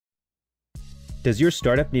Does your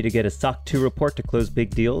startup need to get a SOC 2 report to close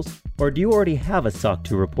big deals? Or do you already have a SOC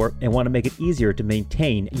 2 report and want to make it easier to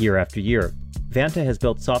maintain year after year? Vanta has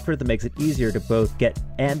built software that makes it easier to both get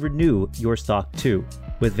and renew your SOC 2.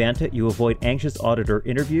 With Vanta, you avoid anxious auditor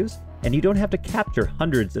interviews, and you don't have to capture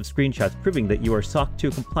hundreds of screenshots proving that you are SOC 2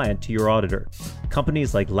 compliant to your auditor.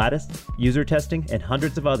 Companies like Lattice, User Testing, and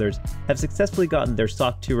hundreds of others have successfully gotten their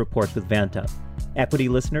SOC 2 reports with Vanta. Equity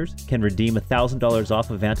listeners can redeem $1,000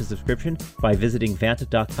 off a Vanta subscription by visiting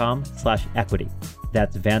vanta.com/equity.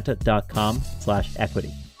 That's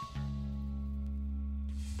vanta.com/equity.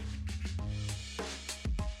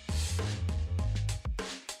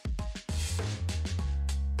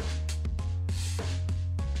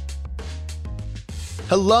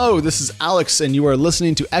 Hello, this is Alex, and you are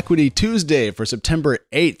listening to Equity Tuesday for September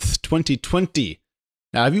 8th, 2020.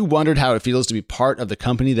 Now, have you wondered how it feels to be part of the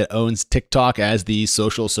company that owns TikTok as the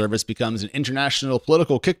social service becomes an international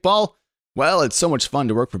political kickball? Well, it's so much fun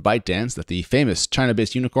to work for ByteDance that the famous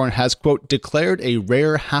China-based unicorn has, quote, declared a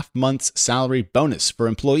rare half-month's salary bonus for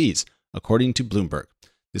employees, according to Bloomberg.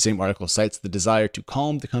 The same article cites the desire to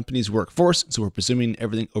calm the company's workforce, so we're presuming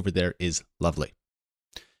everything over there is lovely.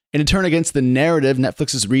 In a turn against the narrative,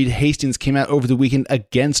 Netflix's Reed Hastings came out over the weekend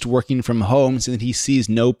against working from home, saying that he sees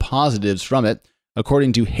no positives from it.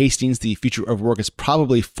 According to Hastings, the future of work is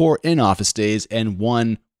probably 4 in-office days and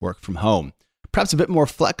 1 work from home. Perhaps a bit more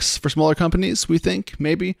flex for smaller companies, we think,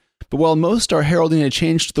 maybe. But while most are heralding a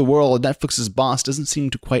change to the world, Netflix's boss doesn't seem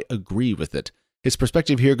to quite agree with it. His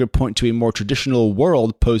perspective here could point to a more traditional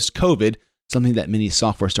world post-COVID, something that many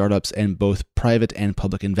software startups and both private and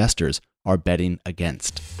public investors are betting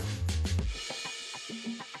against.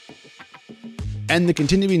 And the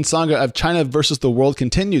continuing saga of China versus the world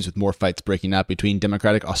continues, with more fights breaking out between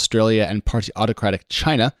democratic Australia and party-autocratic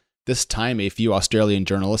China. This time, a few Australian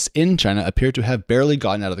journalists in China appear to have barely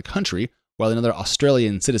gotten out of the country, while another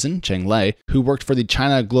Australian citizen, Cheng Lei, who worked for the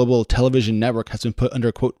China Global Television Network, has been put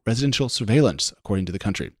under, quote, residential surveillance, according to the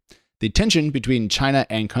country. The tension between China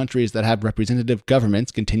and countries that have representative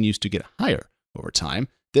governments continues to get higher over time.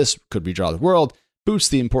 This could redraw the world,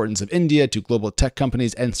 boost the importance of India to global tech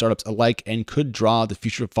companies and startups alike, and could draw the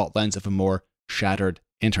future fault lines of a more shattered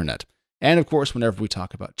internet. And of course, whenever we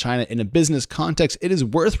talk about China in a business context, it is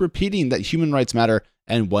worth repeating that human rights matter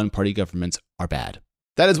and one-party governments are bad.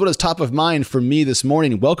 That is what is top of mind for me this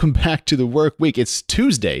morning. Welcome back to the work week. It's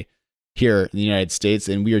Tuesday here in the United States,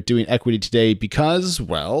 and we are doing Equity today because,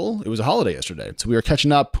 well, it was a holiday yesterday. So we are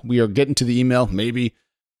catching up. We are getting to the email, maybe.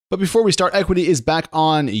 But before we start, Equity is back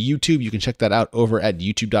on YouTube. You can check that out over at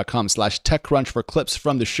youtube.com/TechCrunch for clips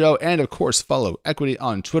from the show. And of course, follow Equity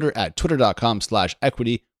on Twitter at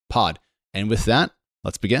twitter.com/EquityPod. And with that,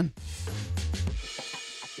 let's begin.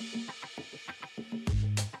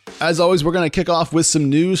 As always, we're going to kick off with some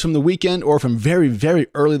news from the weekend or from very, very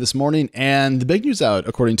early this morning. And the big news out,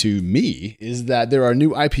 according to me, is that there are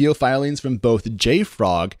new IPO filings from both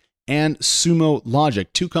JFrog and Sumo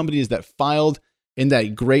Logic, 2 companies that filed in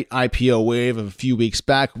that great IPO wave of a few weeks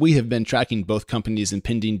back. We have been tracking both companies'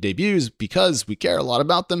 impending debuts because we care a lot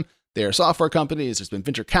about them. They are software companies. There's been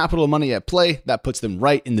venture capital money at play. That puts them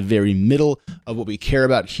right in the very middle of what we care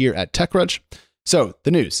about here at TechCrunch. So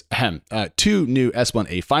the news, 2 new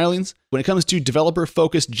S1A filings. When it comes to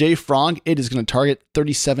developer-focused JFrog, it is going to target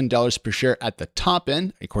 $37 per share at the top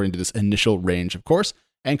end, according to this initial range, of course,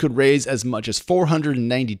 and could raise as much as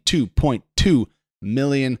 $492.2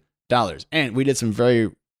 million. And we did some very,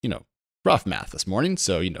 rough math this morning.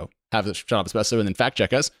 So, have the shut up espresso and then fact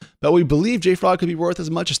check us. But we believe JFrog could be worth as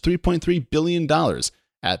much as $3.3 billion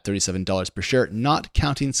at $37 per share, not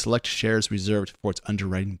counting select shares reserved for its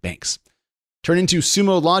underwriting banks. Turning to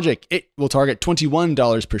Sumo Logic, it will target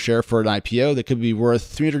 $21 per share for an IPO that could be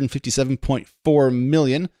worth $357.4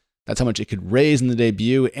 million. That's how much it could raise in the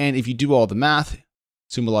debut. And if you do all the math,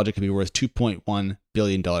 Sumo Logic could be worth $2.1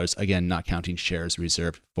 billion, again, not counting shares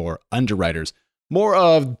reserved for underwriters. More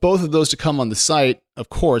of both of those to come on the site, of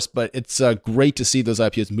course, but it's great to see those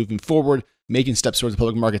IPOs moving forward, making steps towards the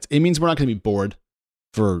public markets. It means we're not going to be bored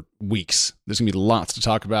for weeks. There's going to be lots to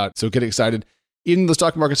talk about, so get excited. Even the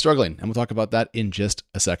stock market's struggling, and we'll talk about that in just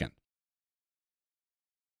a second.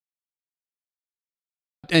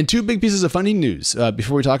 And 2 big pieces of funding news.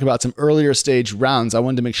 Before we talk about some earlier stage rounds, I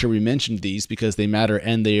wanted to make sure we mentioned these because they matter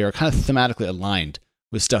and they are kind of thematically aligned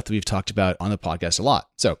with stuff that we've talked about on the podcast a lot.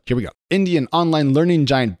 So here we go. Indian online learning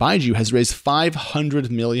giant Byju has raised $500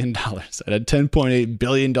 million at a $10.8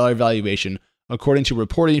 billion valuation, according to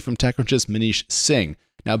reporting from TechCrunch's Manish Singh.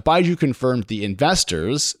 Now, Byju confirmed the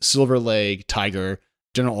investors, Silver Lake, Tiger,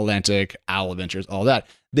 General Atlantic, Owl Ventures, all that.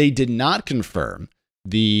 They did not confirm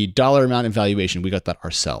the dollar amount and valuation. We got that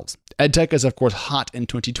ourselves. EdTech is, of course, hot in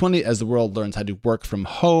 2020 as the world learns how to work from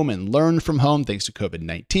home and learn from home thanks to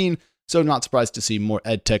COVID-19. So not surprised to see more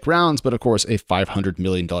EdTech rounds, but of course, a $500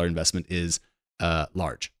 million investment is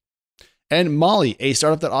large. And Molly, a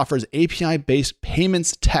startup that offers API-based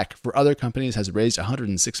payments tech for other companies, has raised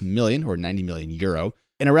 106 million or 90 million euro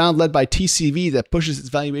in a round led by TCV that pushes its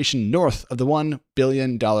valuation north of the $1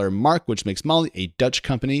 billion mark, which makes Molly, a Dutch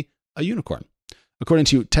company, a unicorn. According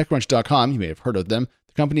to TechCrunch.com, you may have heard of them,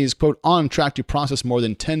 the company is, quote, on track to process more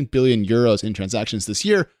than 10 billion euros in transactions this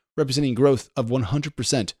year, representing growth of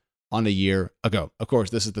 100% on a year ago. Of course,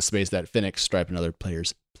 this is the space that Finex, Stripe, and other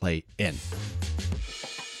players play in.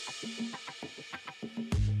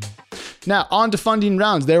 Now, on to funding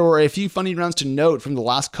rounds. There were a few funding rounds to note from the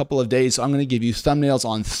last couple of days, so I'm going to give you thumbnails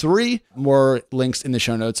on 3. More links in the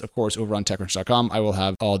show notes, of course, over on TechCrunch.com. I will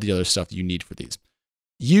have all the other stuff that you need for these.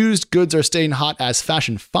 Used goods are staying hot as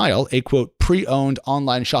Fashionphile, a, quote, pre-owned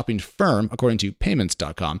online shopping firm, according to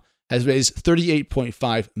Payments.com, has raised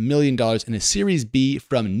 $38.5 million in a Series B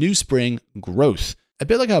from New Spring Growth. A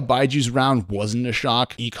bit like how Baiju's round wasn't a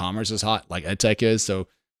shock. E-commerce is hot, like EdTech is, so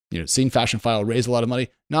seeing Fashionphile raise a lot of money,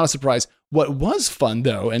 not a surprise. What was fun,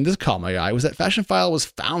 though, and this caught my eye, was that Fashionphile was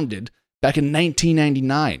founded back in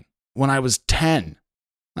 1999 when I was 10.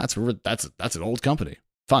 That's an old company.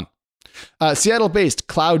 Fun. Seattle-based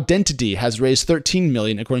Cloudentity has raised $13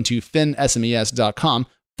 million, according to FinSMES.com.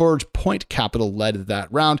 Forge Point Capital led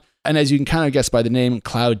that round. And as you can kind of guess by the name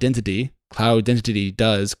Cloudentity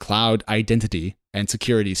does cloud identity and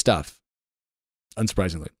security stuff,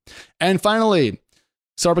 unsurprisingly. And finally,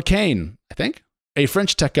 Sarbacane, I think, a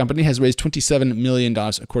French tech company, has raised $27 million,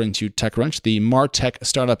 according to TechCrunch. The MarTech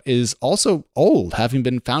startup is also old, having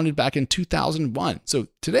been founded back in 2001. So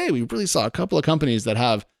today we really saw a couple of companies that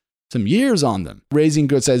have some years on them raising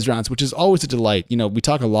good-sized rounds, which is always a delight. We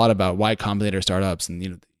talk a lot about Y Combinator startups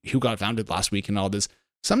and who got founded last week and all this.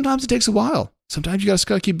 Sometimes it takes a while. Sometimes you just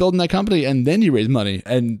got to keep building that company and then you raise money.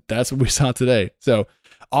 And that's what we saw today. So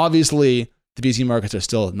obviously the VC markets are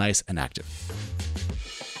still nice and active.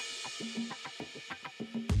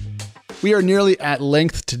 We are nearly at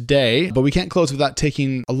length today, but we can't close without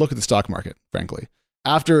taking a look at the stock market, frankly.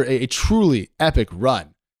 After a truly epic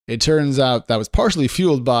run, it turns out that was partially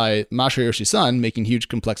fueled by Masayoshi Son making huge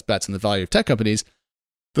complex bets on the value of tech companies.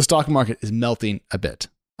 The stock market is melting a bit.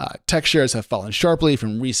 Tech shares have fallen sharply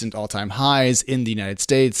from recent all-time highs in the United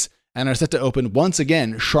States and are set to open once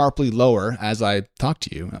again sharply lower as I talk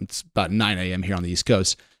to you. It's about 9 a.m. here on the East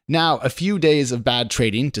Coast. Now, a few days of bad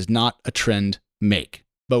trading does not a trend make.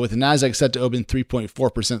 But with the Nasdaq set to open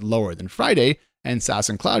 3.4% lower than Friday and SaaS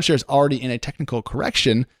and cloud shares already in a technical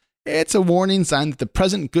correction, it's a warning sign that the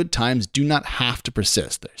present good times do not have to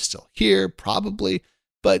persist. They're still here, probably,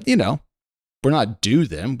 but we're not due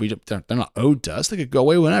them. They're not owed to us. They could go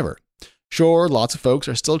away whenever. Sure, lots of folks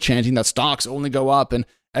are still chanting that stocks only go up, and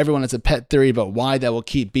everyone has a pet theory about why that will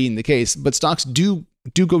keep being the case. But stocks do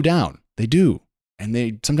go down. They do. And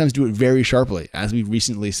they sometimes do it very sharply, as we've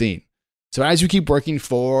recently seen. So as you keep working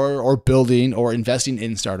for or building or investing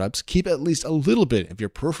in startups, keep at least a little bit of your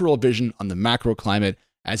peripheral vision on the macro climate,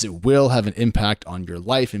 as it will have an impact on your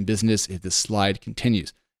life and business if this slide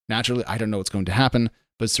continues. Naturally, I don't know what's going to happen,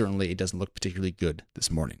 but certainly it doesn't look particularly good this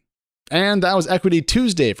morning. And that was Equity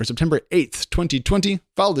Tuesday for September 8th, 2020.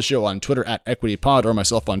 Follow the show on Twitter at EquityPod or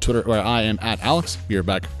myself on Twitter where I am at Alex. We are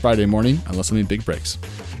back Friday morning unless something big breaks.